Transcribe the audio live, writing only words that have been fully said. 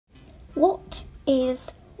What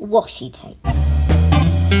is washi tape?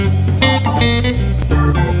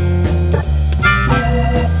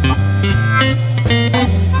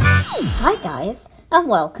 Hi guys, and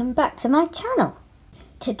welcome back to my channel.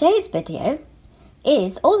 Today's video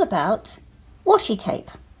is all about washi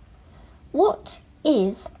tape. What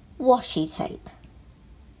is washi tape?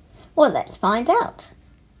 Well, let's find out.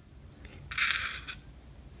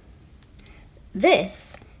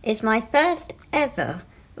 This is my first ever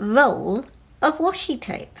roll of washi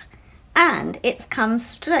tape, and it's come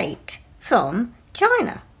straight from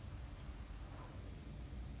China.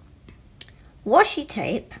 Washi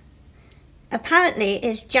tape apparently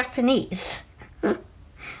is Japanese,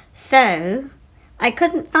 so I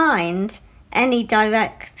couldn't find any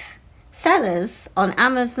direct sellers on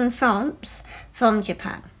Amazon France from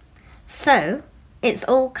Japan. So it's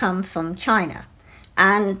all come from China,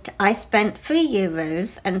 and I spent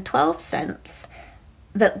 €3.12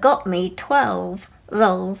 that got me 12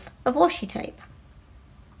 rolls of washi tape.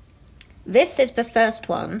 This is the first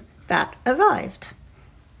one that arrived,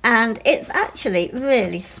 and it's actually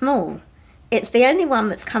really small. It's the only one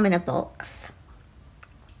that's come in a box,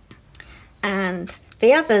 and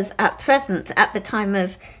the others at present, at the time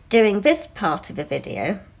of doing this part of the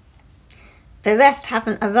video, the rest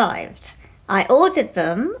haven't arrived. I ordered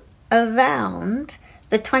them around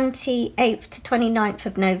the 28th to 29th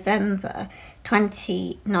of November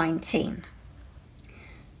 2019,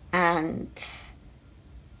 and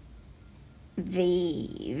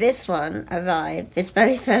this one arrived, this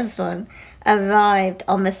very first one arrived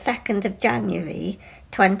on the 2nd of January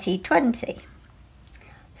 2020.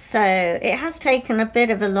 So it has taken a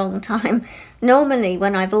bit of a long time. Normally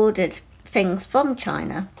when I've ordered things from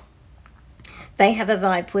China, they have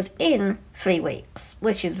arrived within 3 weeks,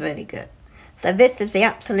 which is really good. So this is the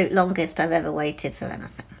absolute longest I've ever waited for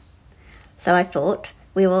anything. So I thought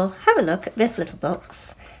we will have a look at this little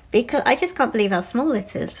box, because I just can't believe how small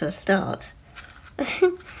it is for a start.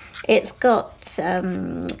 It's got,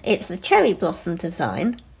 it's a cherry blossom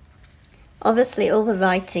design. Obviously all the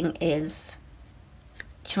writing is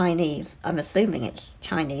Chinese. I'm assuming it's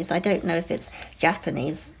Chinese. I don't know if it's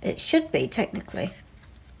Japanese. It should be, technically.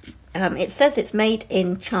 It says it's made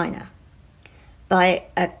in China by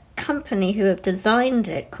a company who have designed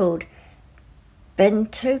it called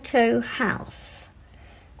Bentoto House.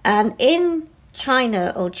 And in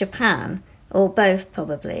China or Japan, or both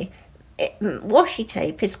probably, washi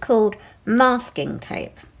tape is called masking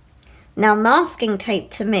tape. Now masking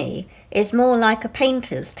tape to me is more like a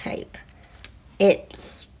painter's tape.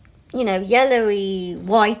 It's, you know, yellowy,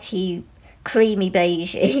 whitey, creamy,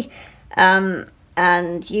 beigey,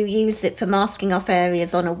 and you use it for masking off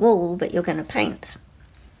areas on a wall that you're going to paint.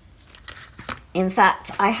 In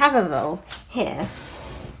fact, I have a roll here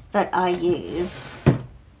that I use.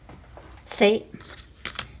 See,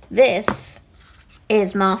 this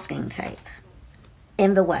is masking tape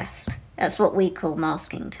in the West. That's what we call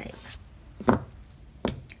masking tape.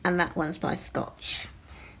 And that one's by Scotch.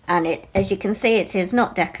 And it, as you can see, it is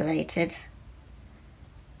not decorated.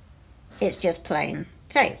 It's just plain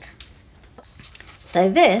tape. So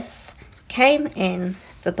this came in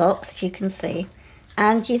the box, as you can see.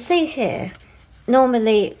 And you see here,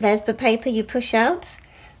 normally there's the paper you push out.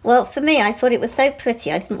 Well, for me, I thought it was so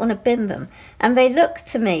pretty, I didn't want to bin them. And they look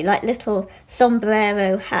to me like little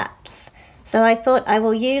sombrero hats. So I thought I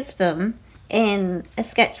will use them in a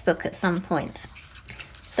sketchbook at some point.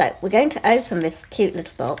 So we're going to open this cute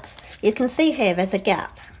little box. You can see here there's a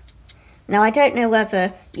gap. Now I don't know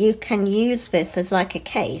whether you can use this as like a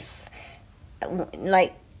case,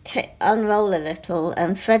 like unroll a little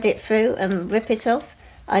and thread it through and rip it off.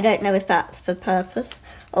 I don't know if that's the purpose,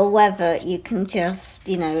 or whether you can just,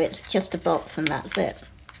 you know, it's just a box and that's it.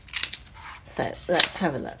 So let's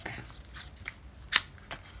have a look.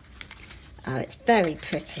 Oh, it's very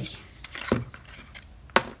pretty.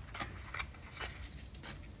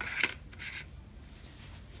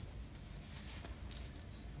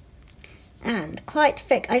 And quite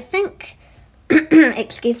thick. I think,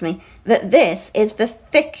 excuse me, that this is the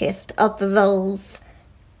thickest of the rolls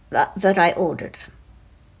that I ordered.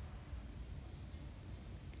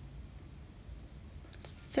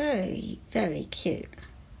 Very, very cute.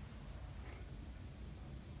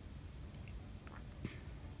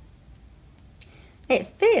 It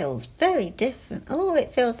feels very different. Oh,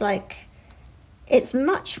 it feels like it's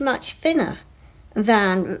much, much thinner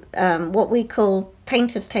than what we call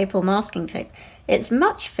painter's tape or masking tape. It's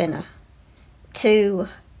much thinner to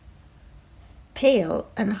peel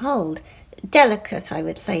and hold. Delicate, I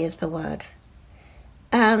would say, is the word.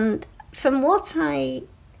 And from what I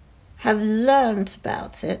have learned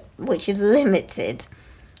about it, which is limited,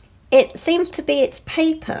 it seems to be its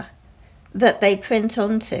paper that they print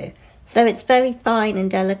onto. So it's very fine and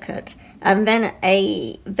delicate. And then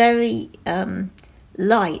a very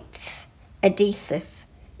light adhesive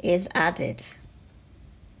is added.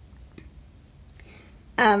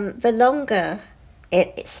 The longer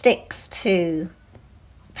it sticks to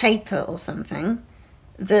paper or something,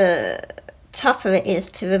 the tougher it is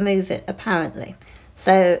to remove it, apparently.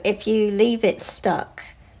 So if you leave it stuck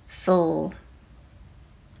for,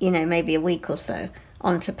 you know, maybe a week or so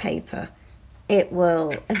onto paper, it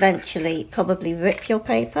will eventually probably rip your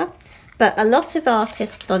paper. But a lot of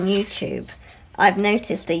artists on YouTube, I've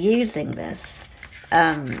noticed, are using this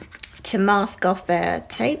to mask off their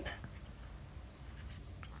tape,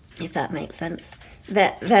 if that makes sense.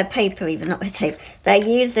 Their paper even, not their tape. They're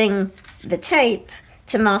using the tape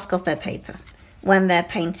to mask off their paper when they're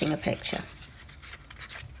painting a picture.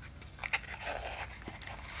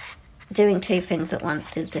 Doing two things at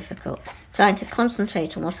once is difficult. Trying to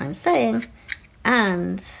concentrate on what I'm saying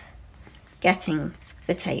and getting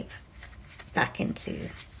the tape back into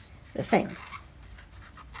the thing.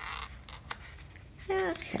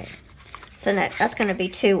 Okay, so no, that's going to be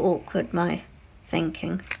too awkward, my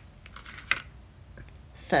thinking.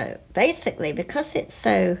 So basically, because it's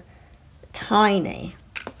so tiny,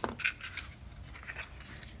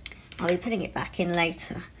 I'll be putting it back in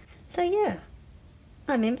later. So yeah,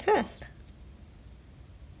 I'm impressed.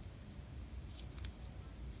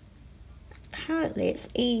 Apparently it's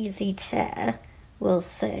easy tear, we'll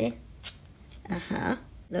see.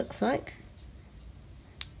 Looks like.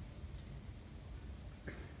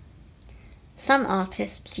 Some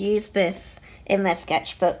artists use this in their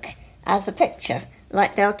sketchbook as a picture.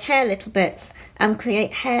 Like they'll tear little bits and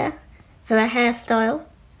create hair for their hairstyle.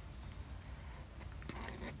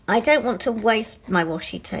 I don't want to waste my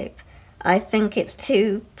washi tape. I think it's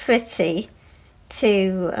too pretty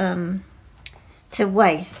to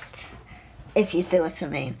waste, if you see what I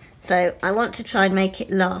mean. So I want to try and make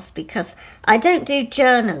it last, because I don't do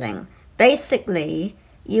journaling. Basically,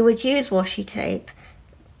 you would use washi tape.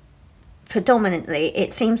 Predominantly,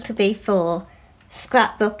 it seems to be for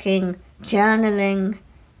scrapbooking, journaling,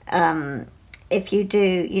 if you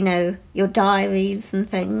do, you know, your diaries and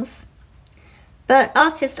things. But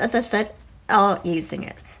artists, as I said, are using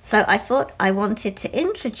it. So I thought I wanted to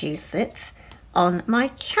introduce it on my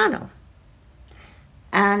channel.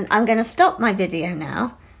 And I'm going to stop my video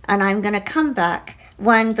now, and I'm going to come back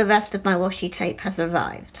when the rest of my washi tape has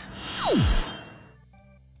arrived.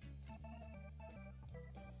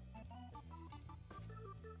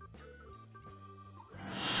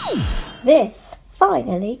 This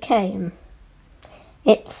finally came.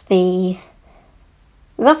 It's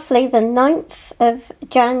roughly the 9th of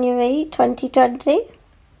January 2020,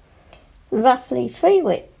 roughly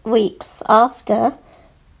 3 weeks after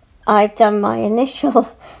I've done my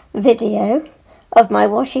initial video of my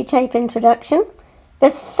washi tape introduction.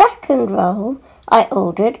 The second roll I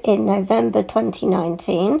ordered in November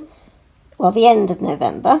 2019, well, the end of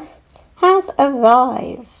November, has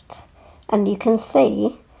arrived, and you can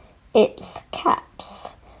see its caps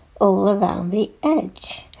all around the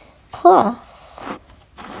edge. Plus,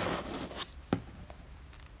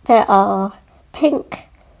 there are pink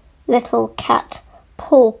little cat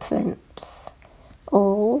paw prints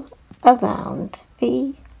all around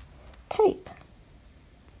the tape.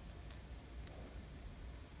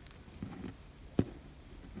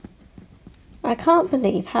 I can't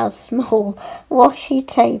believe how small washi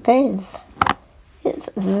tape is. It's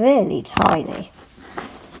really tiny.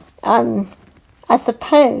 I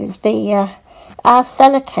suppose our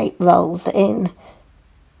sellotape rolls in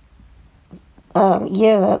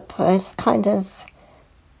Europe is kind of,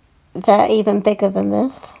 they're even bigger than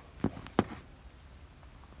this.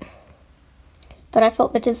 But I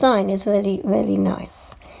thought the design is really, really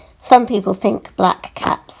nice. Some people think black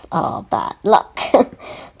caps are bad luck.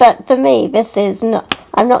 But for me, this is not,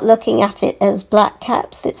 I'm not looking at it as black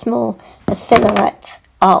caps. It's more a silhouette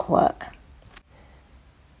artwork.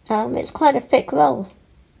 It's quite a thick roll.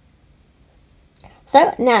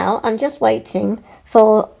 So now I'm just waiting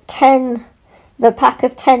for the pack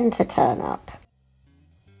of 10 to turn up.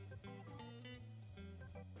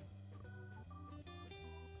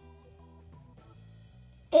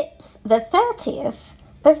 It's the 30th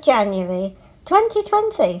of January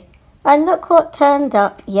 2020, and look what turned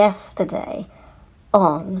up yesterday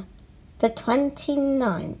on the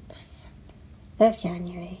 29th of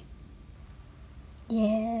January.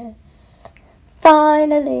 Yes,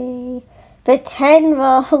 finally, the 10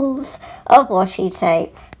 rolls of washi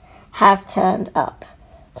tape have turned up.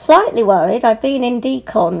 Slightly worried, I've been in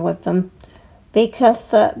decon with them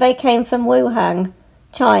because they came from Wuhan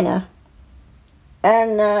China.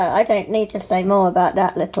 And I don't need to say more about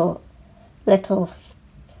that little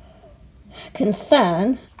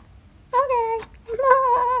concern. Okay.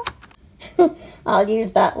 I'll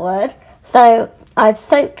use that word. So I've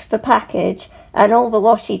soaked the package and all the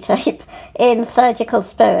washi tape in surgical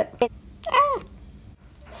spirit.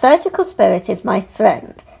 Surgical spirit is my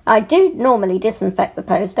friend. I do normally disinfect the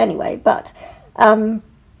post anyway, but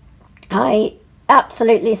I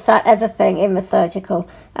absolutely sat everything in the surgical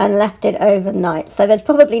and left it overnight. So there's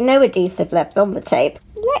probably no adhesive left on the tape.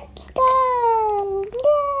 Let's go!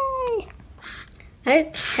 Yay!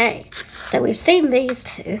 Okay, so we've seen these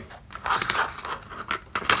two.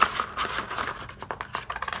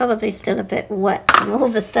 Probably still a bit wet from all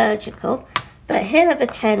the surgical, but here are the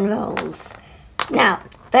 10 rolls. Now,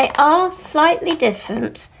 they are slightly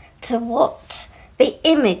different to what the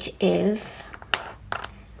image is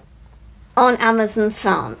on Amazon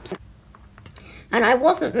France. And I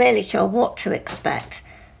wasn't really sure what to expect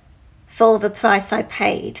for the price I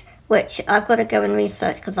paid, which I've got to go and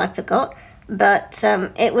research because I forgot, but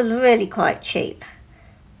it was really quite cheap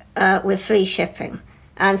with free shipping.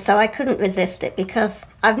 And so I couldn't resist it because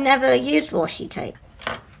I've never used washi tape.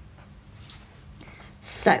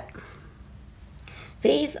 So,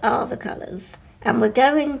 these are the colours, and we're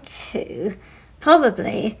going to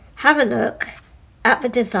probably have a look at the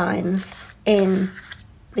designs in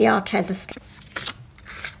the ArtistRebecca.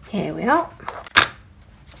 Here we are.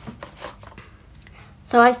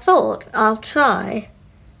 So I thought I'll try,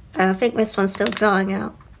 I think this one's still drying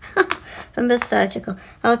out from the surgical.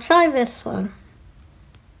 I'll try this one.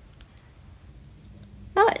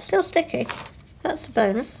 Oh, it's still sticky. That's a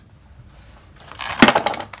bonus.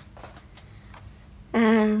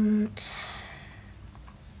 And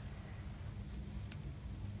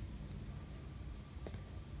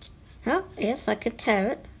oh, yes, I could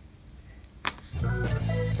tear it.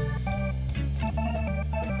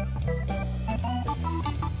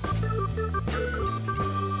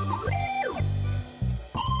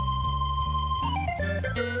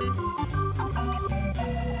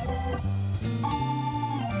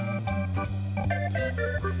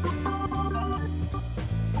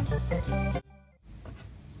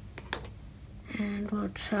 And we'll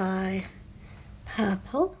try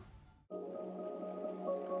purple.